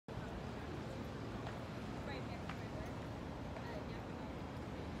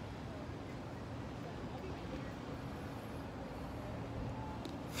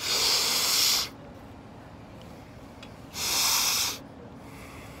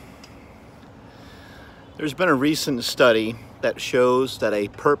There's been a recent study that shows that a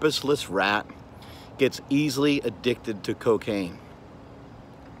purposeless rat gets easily addicted to cocaine.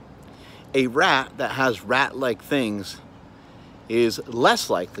 A rat that has rat-like things is less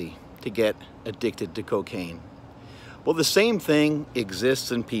likely to get addicted to cocaine. Well, the same thing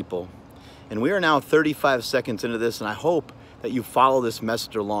exists in people. And we are now 35 seconds into this, and I hope that you follow this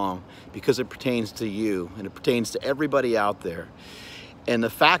message along because it pertains to you and it pertains to everybody out there. And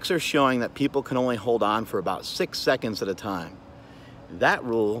the facts are showing that people can only hold on for about 6 seconds at a time. That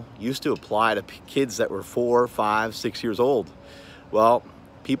rule used to apply to kids that were 4, 5, 6 years old. Well,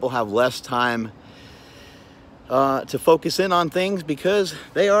 people have less time to focus in on things because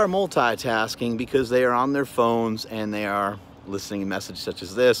they are multitasking, because they are on their phones and they are listening to messages such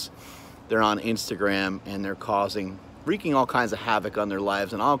as this. They're on Instagram and they're wreaking all kinds of havoc on their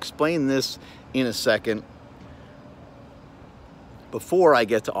lives. And I'll explain this in a second. Before I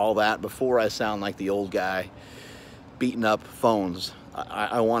get to all that, before I sound like the old guy beating up phones,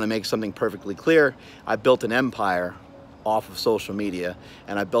 I want to make something perfectly clear. I built an empire off of social media,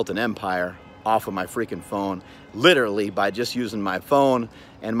 and I built an empire off of my freaking phone, literally by just using my phone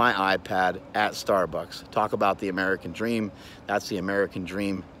and my iPad at Starbucks. Talk about the American dream. That's the American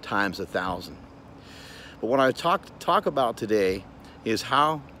dream times 1,000. But what I talk about today is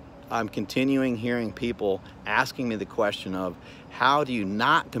how I'm continuing hearing people asking me the question of how do you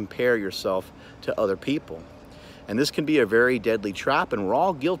not compare yourself to other people? And this can be a very deadly trap, and we're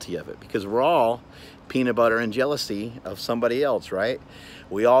all guilty of it because we're all peanut butter and jealousy of somebody else, right?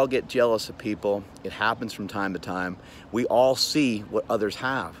 We all get jealous of people. It happens from time to time. We all see what others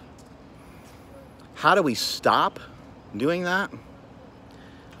have. How do we stop doing that?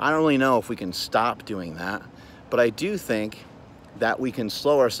 I don't really know if we can stop doing that, but I do think that we can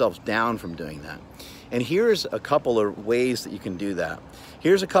slow ourselves down from doing that. And here's a couple of ways that you can do that.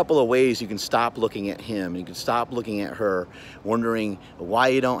 Here's a couple of ways you can stop looking at him, you can stop looking at her, wondering why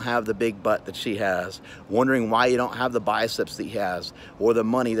you don't have the big butt that she has, wondering why you don't have the biceps that he has, or the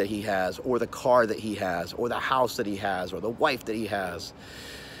money that he has, or the car that he has, or the house that he has, or the wife that he has.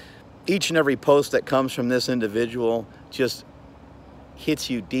 Each and every post that comes from this individual just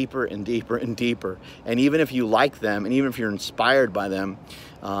hits you deeper and deeper and deeper. And even if you like them, and even if you're inspired by them,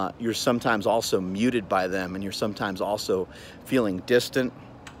 you're sometimes also muted by them, and you're sometimes also feeling distant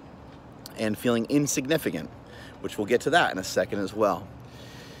and feeling insignificant, which we'll get to that in a second as well.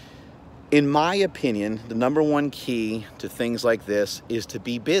 In my opinion, the number one key to things like this is to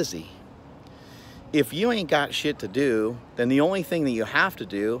be busy. If you ain't got shit to do, then the only thing that you have to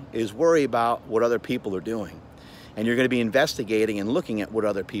do is worry about what other people are doing. And you're going to be investigating and looking at what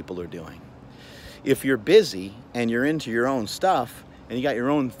other people are doing. If you're busy and you're into your own stuff and you got your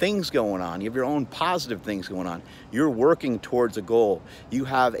own things going on, you have your own positive things going on, you're working towards a goal, you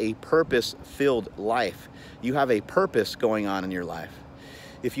have a purpose-filled life, you have a purpose going on in your life.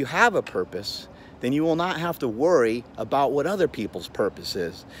 If you have a purpose, then you will not have to worry about what other people's purpose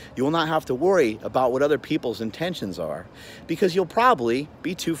is. You will not have to worry about what other people's intentions are because you'll probably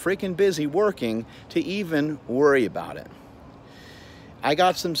be too freaking busy working to even worry about it. I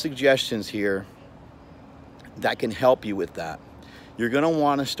got some suggestions here that can help you with that. You're going to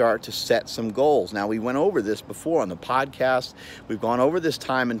want to start to set some goals. Now, we went over this before on the podcast. We've gone over this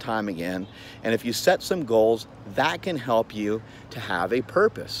time and time again. And if you set some goals, that can help you to have a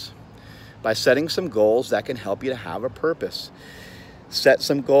purpose. By setting some goals, that can help you to have a purpose. Set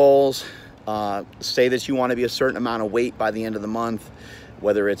some goals. Say that you want to be a certain amount of weight by the end of the month,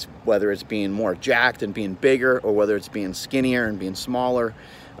 whether it's being more jacked and being bigger, or whether it's being skinnier and being smaller,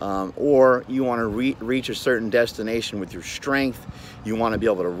 or you want to reach a certain destination with your strength. You want to be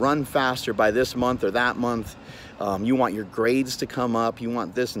able to run faster by this month or that month. You want your grades to come up. You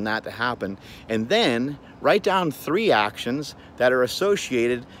want this and that to happen. And then write down 3 actions that are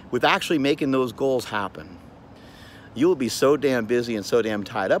associated with actually making those goals happen. You will be so damn busy and so damn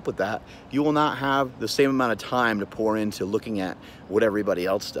tied up with that, you will not have the same amount of time to pour into looking at what everybody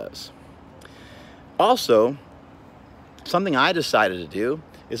else does. Also, something I decided to do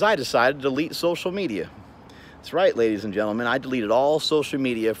is I decided to delete social media. That's right, ladies and gentlemen, I deleted all social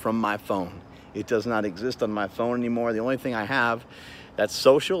media from my phone. It does not exist on my phone anymore. The only thing I have that's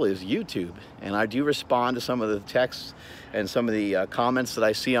social is YouTube. And I do respond to some of the texts and some of the comments that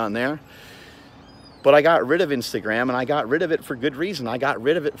I see on there. But I got rid of Instagram, and I got rid of it for good reason. I got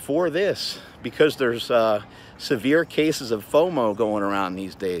rid of it for this, because there's severe cases of FOMO going around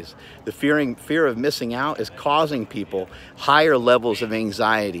these days. The fear of missing out is causing people higher levels of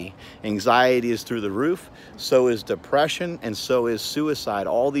anxiety. Anxiety is through the roof, so is depression, and so is suicide.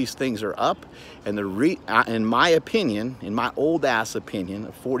 All these things are up, and in my opinion, in my old ass opinion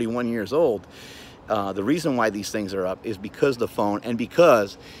of 41 years old, The reason why these things are up is because of the phone, and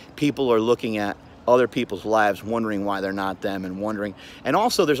because people are looking at other people's lives, wondering why they're not them, and wondering. And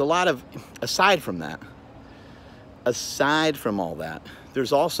also there's a lot of, aside from all that,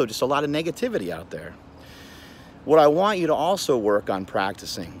 there's also just a lot of negativity out there. What I want you to also work on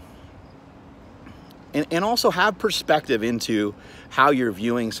practicing, and also have perspective into how you're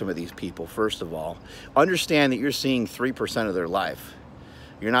viewing some of these people. First of all, understand that you're seeing 3% of their life.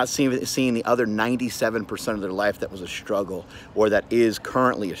 You're not seeing the other 97% of their life that was a struggle, or that is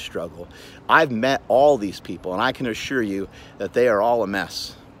currently a struggle. I've met all these people, and I can assure you that they are all a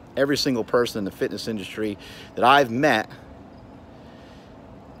mess. Every single person in the fitness industry that I've met,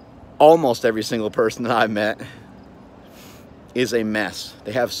 almost every single person that I've met, is a mess.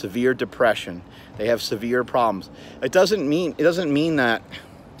 They have severe depression. They have severe problems. It doesn't mean that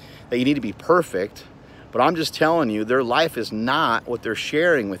you need to be perfect. But I'm just telling you, their life is not what they're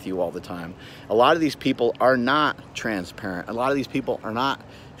sharing with you all the time. A lot of these people are not transparent. A lot of these people are not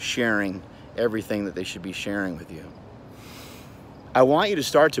sharing everything that they should be sharing with you. I want you to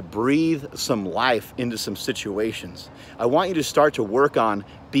start to breathe some life into some situations. I want you to start to work on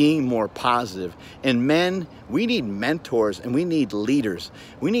being more positive. And men, we need mentors, and we need leaders.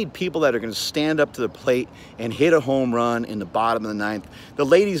 We need people that are going to stand up to the plate and hit a home run in the bottom of the ninth. The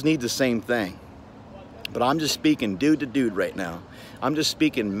ladies need the same thing. But I'm just speaking dude to dude right now. I'm just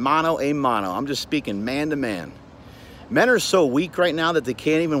speaking mano a mano. I'm just speaking man to man. Men are so weak right now that they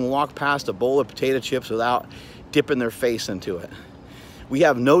can't even walk past a bowl of potato chips without dipping their face into it. We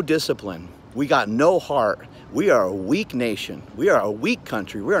have no discipline. We got no heart. We are a weak nation. We are a weak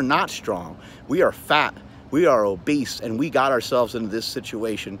country. We are not strong. We are fat. We are obese, and we got ourselves into this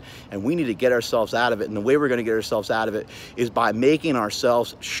situation, and we need to get ourselves out of it. And the way we're going to get ourselves out of it is by making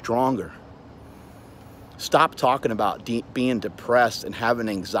ourselves stronger. Stop talking about being depressed and having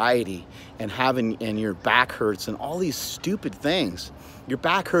anxiety and your back hurts and all these stupid things. Your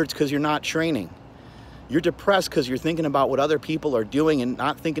back hurts because you're not training. You're depressed because you're thinking about what other people are doing and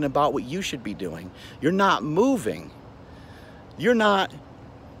not thinking about what you should be doing. You're not moving. You're not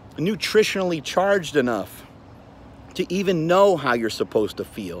nutritionally charged enough to even know how you're supposed to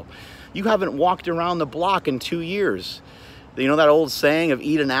feel. You haven't walked around the block in 2 years. You know that old saying of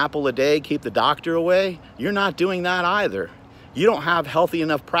eat an apple a day, keep the doctor away? You're not doing that either. You don't have healthy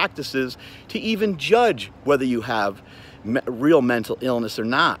enough practices to even judge whether you have real mental illness or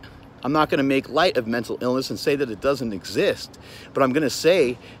not. I'm not going to make light of mental illness and say that it doesn't exist, but I'm going to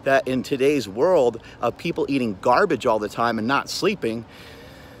say that in today's world of people eating garbage all the time and not sleeping,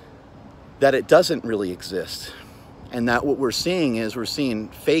 that it doesn't really exist. And that what we're seeing is we're seeing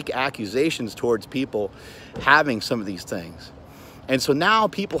fake accusations towards people having some of these things. And so now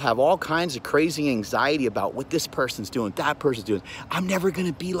people have all kinds of crazy anxiety about what this person's doing, that person's doing. I'm never going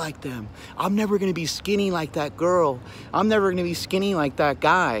to be like them. I'm never going to be skinny like that girl. I'm never going to be skinny like that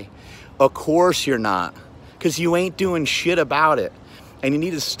guy. Of course you're not, because you ain't doing shit about it. And you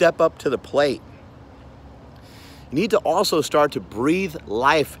need to step up to the plate. You need to also start to breathe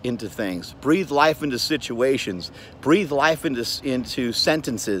life into things, breathe life into situations, breathe life into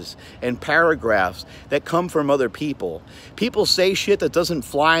sentences and paragraphs that come from other people. People say shit that doesn't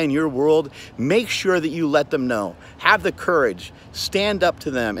fly in your world. Make sure that you let them know. Have the courage. Stand up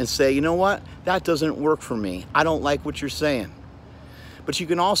to them and say, you know what? That doesn't work for me. I don't like what you're saying. But you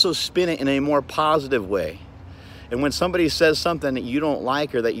can also spin it in a more positive way. And when somebody says something that you don't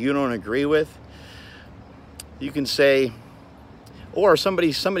like or that you don't agree with, you can say, or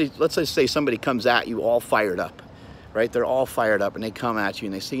somebody, let's just say somebody comes at you all fired up, right? They're all fired up and they come at you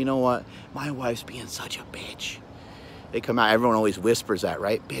and they say, you know what? My wife's being such a bitch. They come out, everyone always whispers that,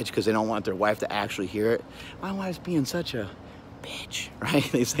 right? Bitch, because they don't want their wife to actually hear it. My wife's being such a bitch, right?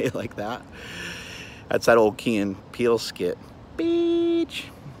 They say it like that. That's that old Key and Peele skit. Bitch.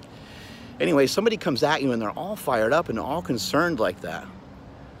 Anyway, somebody comes at you and they're all fired up and all concerned like that.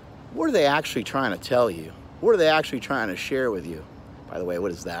 What are they actually trying to tell you? What are they actually trying to share with you? By the way, what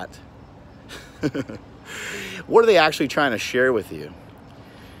is that? What are they actually trying to share with you?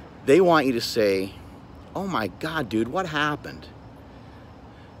 They want you to say, oh my God, dude, what happened?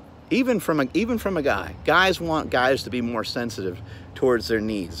 Even from a guy. Guys want guys to be more sensitive towards their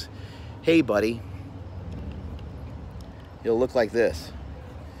needs. Hey, buddy, you'll look like this.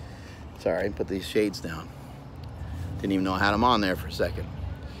 Sorry, put these shades down. Didn't even know I had them on there for a second.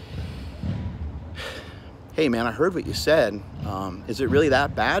 Hey man, I heard what you said. Is it really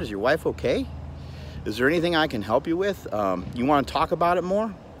that bad? Is your wife okay? Is there anything I can help you with? You want to talk about it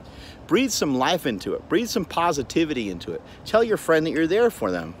more? Breathe some life into it. Breathe some positivity into it. Tell your friend that you're there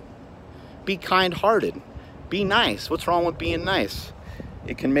for them. Be kind-hearted. Be nice. What's wrong with being nice?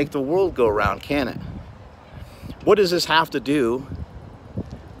 it can make the world go round, can it? What does this have to do?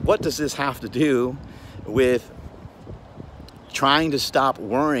 What does this have to do with trying to stop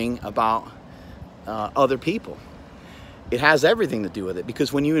worrying about other people? It has everything to do with it,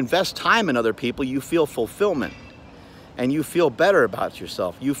 because when you invest time in other people, you feel fulfillment and you feel better about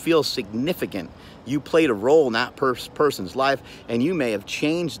yourself. You feel significant. You played a role in that person's life, and you may have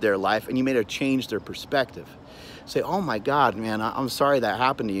changed their life, and you may have changed their perspective. Say, oh my God, man, I'm sorry that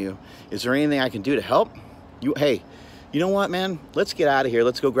happened to you. Is there anything I can do to help? Hey, you know what, man? Let's get out of here.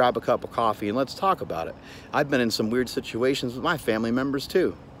 Let's go grab a cup of coffee and let's talk about it. I've been in some weird situations with my family members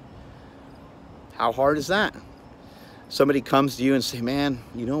too. How hard is that? Somebody comes to you and say, man,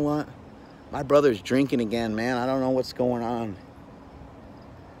 you know what? My brother's drinking again, man. I don't know what's going on.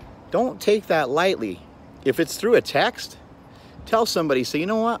 Don't take that lightly. If it's through a text, tell somebody, say, you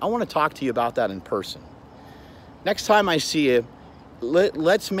know what? I want to talk to you about that in person. Next time I see you,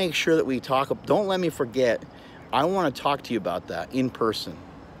 let's make sure that we talk. Don't let me forget. I want to talk to you about that in person.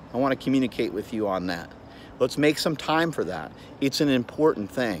 I want to communicate with you on that. Let's make some time for that. It's an important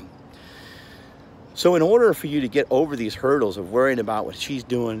thing. So in order for you to get over these hurdles of worrying about what she's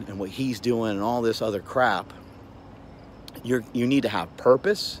doing and what he's doing and all this other crap, you need to have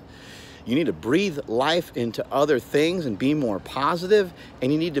purpose. You need to breathe life into other things and be more positive,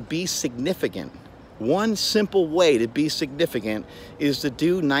 and you need to be significant. One simple way to be significant is to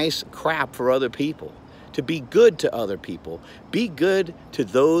do nice crap for other people, to be good to other people. Be good to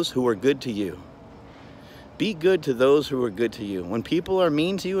those who are good to you. Be good to those who are good to you. When people are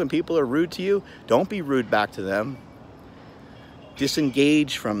mean to you and people are rude to you, don't be rude back to them.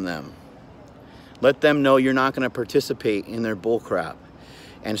 Disengage from them. Let them know you're not going to participate in their bullcrap,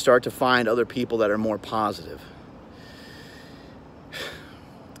 and start to find other people that are more positive.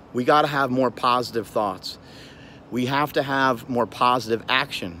 We got to have more positive thoughts. We have to have more positive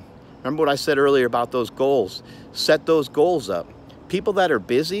action. Remember what I said earlier about those goals? Set those goals up. People that are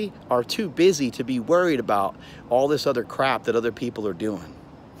busy are too busy to be worried about all this other crap that other people are doing.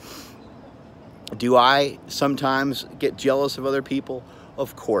 Do I sometimes get jealous of other people?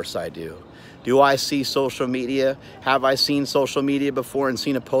 Of course I do. Do I see social media? Have I seen social media before and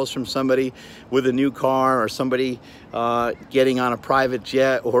seen a post from somebody with a new car, or somebody getting on a private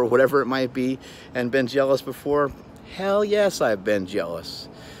jet or whatever it might be, and been jealous before? Hell yes, I've been jealous.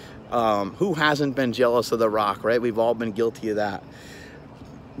 Who hasn't been jealous of The Rock, right? We've all been guilty of that.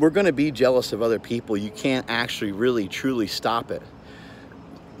 We're going to be jealous of other people. You can't actually really truly stop it.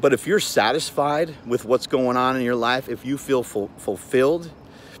 But if you're satisfied with what's going on in your life, if you feel fulfilled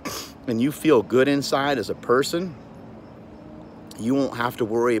and you feel good inside as a person, you won't have to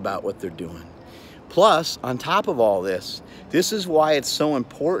worry about what they're doing. Plus, on top of all this, this is why it's so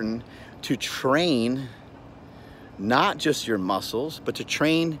important to train not just your muscles, but to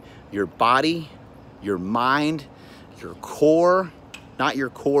train your body, your mind, your core, not your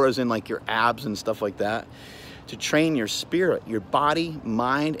core as in like your abs and stuff like that, to train your spirit, your body,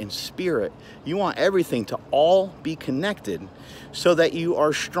 mind, and spirit. You want everything to all be connected so that you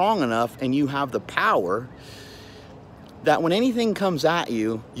are strong enough and you have the power that when anything comes at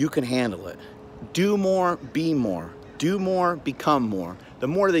you, you can handle it. Do more, be more. Do more, become more. The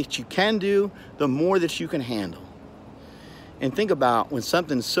more that you can do, the more that you can handle. And think about when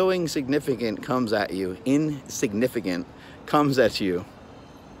something so insignificant comes at you,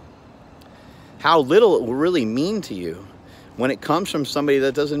 how little it will really mean to you when it comes from somebody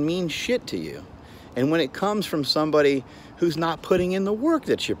that doesn't mean shit to you. And when it comes from somebody who's not putting in the work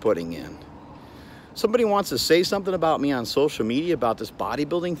that you're putting in. Somebody wants to say something about me on social media about this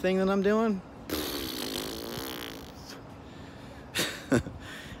bodybuilding thing that I'm doing.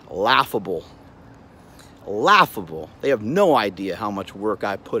 Laughable. Laughable. They have no idea how much work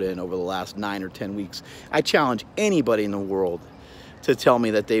I put in over the last 9 or 10 weeks. I challenge anybody in the world to tell me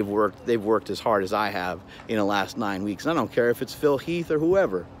that they've worked as hard as I have in the last 9 weeks. I don't care if it's Phil Heath or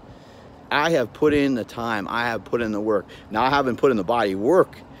whoever. I have put in the time. I have put in the work. Now, I haven't put in the body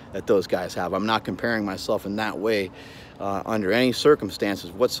work that those guys have. I'm not comparing myself in that way under any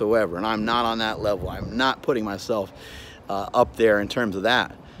circumstances whatsoever. And I'm not on that level. I'm not putting myself up there in terms of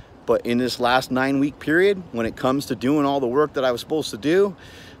that. But in this last 9-week period, when it comes to doing all the work that I was supposed to do,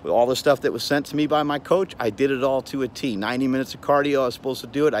 with all the stuff that was sent to me by my coach, I did it all to a T. 90 minutes of cardio, I was supposed to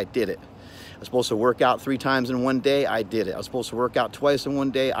do it, I did it. I was supposed to work out 3 times in one day, I did it. I was supposed to work out twice in one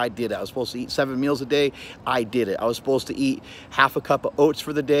day, I did it. I was supposed to eat 7 meals a day, I did it. I was supposed to eat half a cup of oats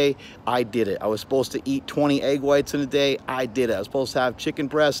for the day, I did it. I was supposed to eat 20 egg whites in a day, I did it. I was supposed to have chicken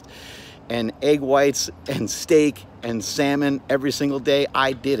breast and egg whites and steak and salmon every single day,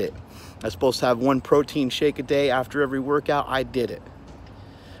 I did it. I was supposed to have 1 protein shake a day after every workout, I did it.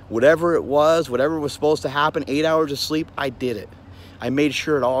 Whatever it was, whatever was supposed to happen, 8 hours of sleep, I did it. I made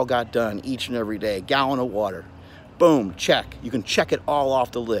sure it all got done each and every day. Gallon of water. Boom, check. You can check it all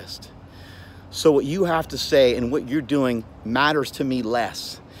off the list. So what you have to say and what you're doing matters to me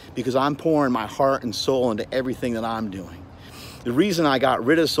less, because I'm pouring my heart and soul into everything that I'm doing. The reason I got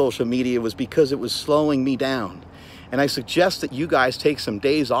rid of social media was because it was slowing me down. And I suggest that you guys take some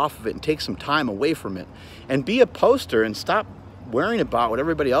days off of it and take some time away from it and be a poster and stop worrying about what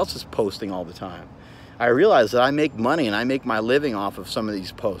everybody else is posting all the time. I realize that I make money and I make my living off of some of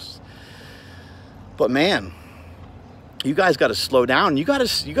these posts. But man, you guys got to slow down. You got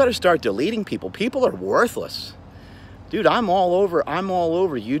to start deleting people. People are worthless. Dude, I'm all over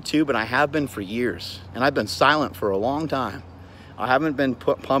YouTube, and I have been for years. And I've been silent for a long time. I haven't been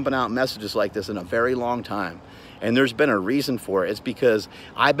pumping out messages like this in a very long time. And there's been a reason for it. It's because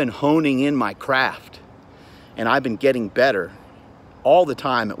I've been honing in my craft, and I've been getting better all the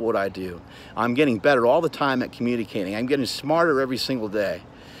time at what I do. I'm getting better all the time at communicating. I'm getting smarter every single day.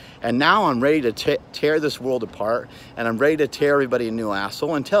 And now I'm ready to tear this world apart, and I'm ready to tear everybody a new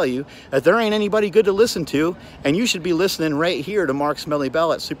asshole and tell you that there ain't anybody good to listen to, and you should be listening right here to Mark Smelly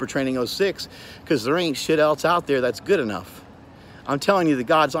Bell at Super Training 06, because there ain't shit else out there that's good enough. I'm telling you the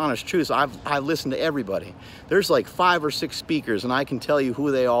God's honest truth. I've listened to everybody. There's like 5 or 6 speakers, and I can tell you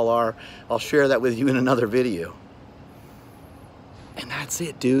who they all are. I'll share that with you in another video. And that's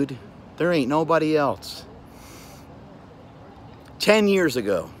it, dude. There ain't nobody else. 10 years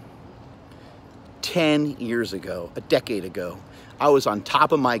ago, a decade ago, I was on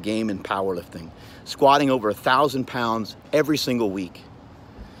top of my game in powerlifting, squatting over 1,000 pounds every single week,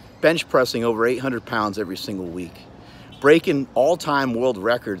 bench pressing over 800 pounds every single week, breaking all-time world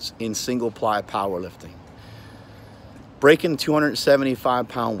records in single-ply powerlifting, breaking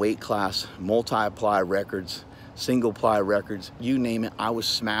 275-pound weight class, multi-ply records, single-ply records, you name it. I was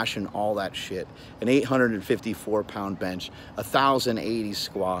smashing all that shit. An 854-pound bench, 1,080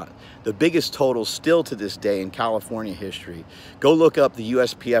 squat, the biggest total still to this day in California history. Go look up the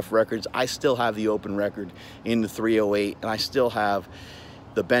USPF records. I still have the open record in the 308, and I still have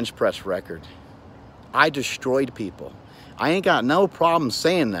the bench press record. I destroyed people. I ain't got no problem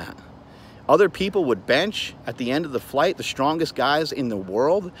saying that. Other people would bench at the end of the flight, the strongest guys in the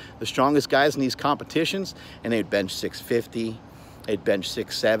world, the strongest guys in these competitions, and they'd bench 650, they'd bench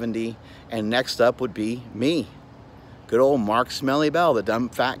 670, and next up would be me. Good old Mark Smelly Bell, the dumb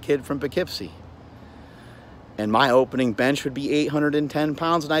fat kid from Poughkeepsie. And my opening bench would be 810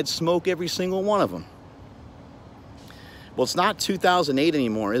 pounds, and I'd smoke every single one of them. Well, it's not 2008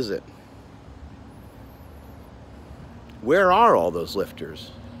 anymore, is it? Where are all those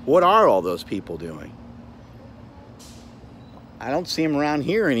lifters? What are all those people doing? I don't see them around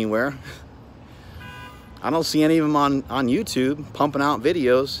here anywhere. I don't see any of them on YouTube pumping out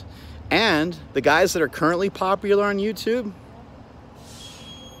videos. And the guys that are currently popular on YouTube,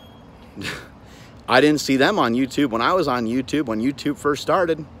 I didn't see them on YouTube when I was on YouTube, when YouTube first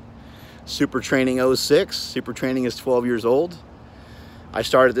started. Super Training 06, Super Training is 12 years old. I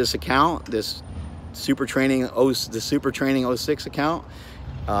started this account, this Super Training 06 account,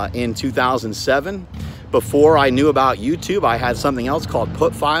 in 2007. Before I knew about YouTube, I had something else called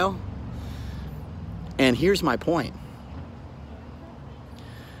Putfile. And here's my point.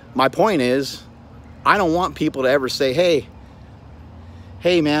 My point is, I don't want people to ever say,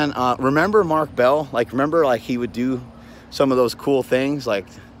 hey man, remember Mark Bell? Remember he would do some of those cool things? That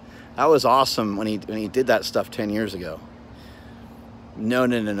was awesome when he did that stuff 10 years ago. No.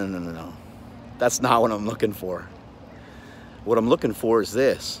 That's not what I'm looking for. What I'm looking for is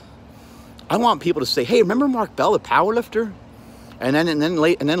this. I want people to say, hey, remember Mark Bell, the powerlifter? And then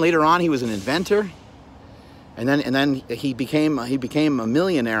later on he was an inventor. And then he became a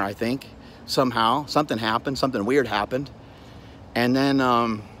millionaire, I think. Somehow. Something happened, something weird happened. And then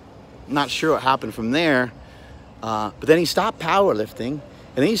not sure what happened from there. But then he stopped powerlifting, and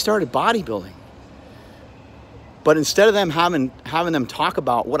then he started bodybuilding. But instead of them having them talk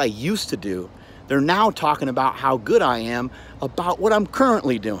about what I used to do, they're now talking about how good I am about what I'm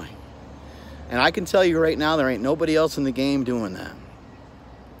currently doing. And I can tell you right now, there ain't nobody else in the game doing that.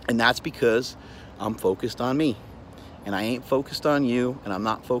 And that's because I'm focused on me. And I ain't focused on you, and I'm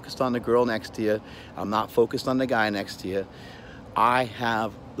not focused on the girl next to you. I'm not focused on the guy next to you. I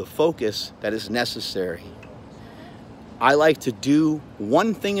have the focus that is necessary. I like to do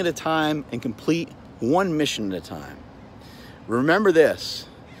one thing at a time and complete one mission at a time. Remember this.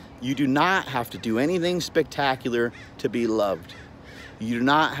 You do not have to do anything spectacular to be loved. You do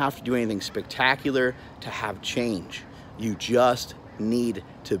not have to do anything spectacular to have change. You just need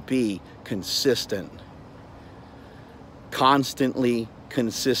to be consistent. Constantly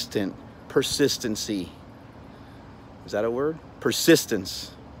consistent. Persistency. Is that a word?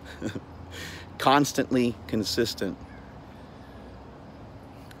 Persistence. Constantly consistent.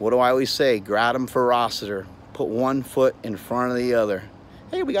 What do I always say? Gradum ferociter. Put one foot in front of the other.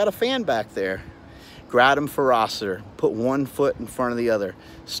 Hey, we got a fan back there. Gradum ferociter. Put one foot in front of the other.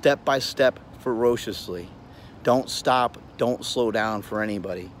 Step by step, ferociously. Don't stop. Don't slow down for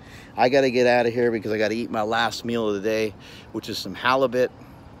anybody. I got to get out of here because I got to eat my last meal of the day, which is some halibut,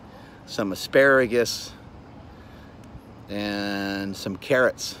 some asparagus, and some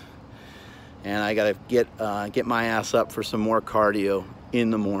carrots. And I got to get my ass up for some more cardio in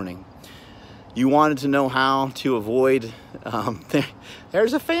the morning. You wanted to know how to avoid,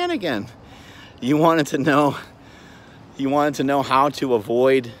 there's a fan again. You wanted to know how to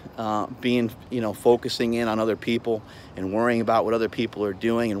avoid being, focusing in on other people and worrying about what other people are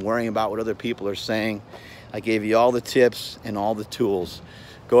doing and worrying about what other people are saying. I gave you all the tips and all the tools.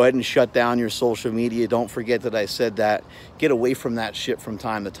 Go ahead and shut down your social media. Don't forget that I said that. Get away from that shit from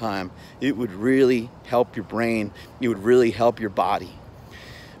time to time. It would really help your brain. It would really help your body.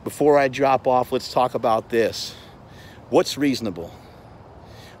 Before I drop off, let's talk about this. What's reasonable?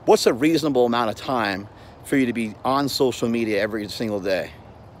 What's a reasonable amount of time for you to be on social media every single day?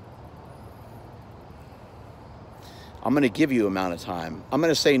 I'm going to give you an amount of time. I'm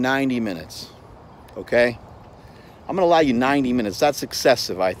going to say 90 minutes, okay? I'm going to allow you 90 minutes. That's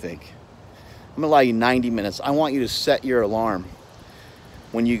excessive, I think. I'm going to allow you 90 minutes. I want you to set your alarm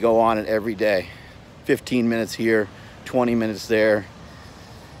when you go on it every day. 15 minutes here, 20 minutes there.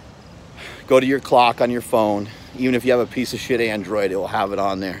 Go to your clock on your phone. Even if you have a piece of shit Android, it will have it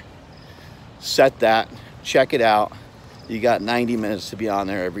on there. Set that, check it out. You got 90 minutes to be on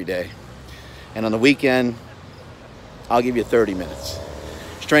there every day. And on the weekend, I'll give you 30 minutes.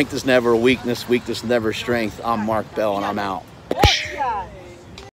 Strength is never a weakness. Weakness never strength. I'm Mark Bell, and I'm out.